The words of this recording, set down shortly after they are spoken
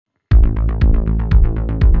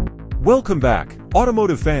Welcome back,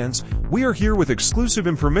 automotive fans. We are here with exclusive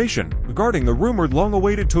information regarding the rumored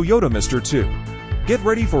long-awaited Toyota MR2. Get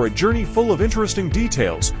ready for a journey full of interesting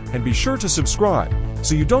details, and be sure to subscribe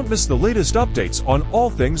so you don't miss the latest updates on all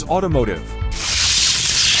things automotive.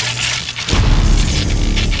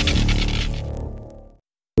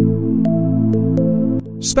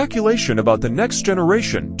 Speculation about the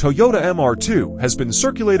next-generation Toyota MR2 has been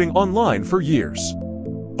circulating online for years.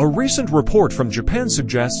 A recent report from Japan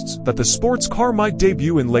suggests that the sports car might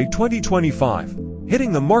debut in late 2025,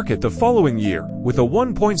 hitting the market the following year with a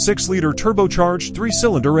 1.6-liter turbocharged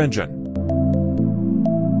 3-cylinder engine.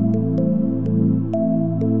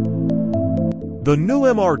 The new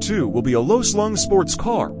MR2 will be a low-slung sports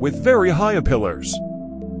car with very high pillars.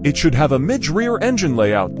 It should have a mid-rear engine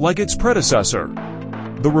layout like its predecessor.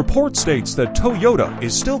 The report states that Toyota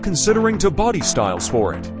is still considering two body styles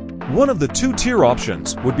for it. One of the two-tier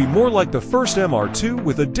options would be more like the first MR2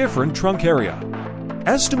 with a different trunk area.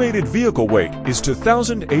 Estimated vehicle weight is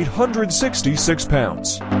 2,866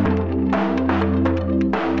 pounds.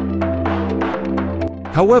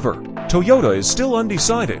 However, Toyota is still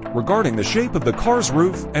undecided regarding the shape of the car's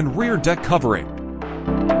roof and rear deck covering.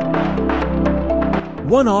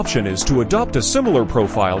 One option is to adopt a similar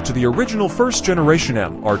profile to the original first-generation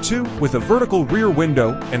MR2 with a vertical rear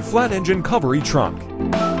window and flat engine covery trunk.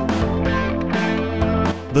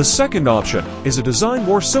 The second option is a design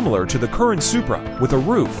more similar to the current Supra, with a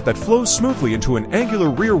roof that flows smoothly into an angular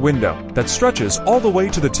rear window that stretches all the way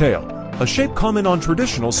to the tail, a shape common on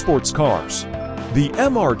traditional sports cars. The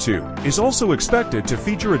MR2 is also expected to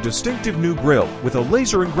feature a distinctive new grille with a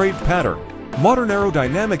laser-engraved pattern, modern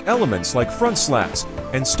aerodynamic elements like front slats,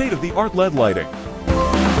 and state-of-the-art LED lighting.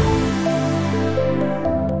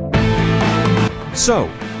 So,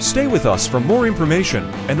 stay with us for more information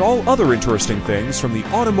and all other interesting things from the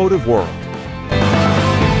automotive world.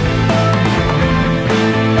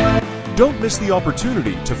 Don't miss the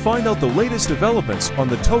opportunity to find out the latest developments on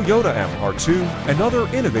the Toyota MR2 and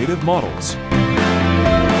other innovative models.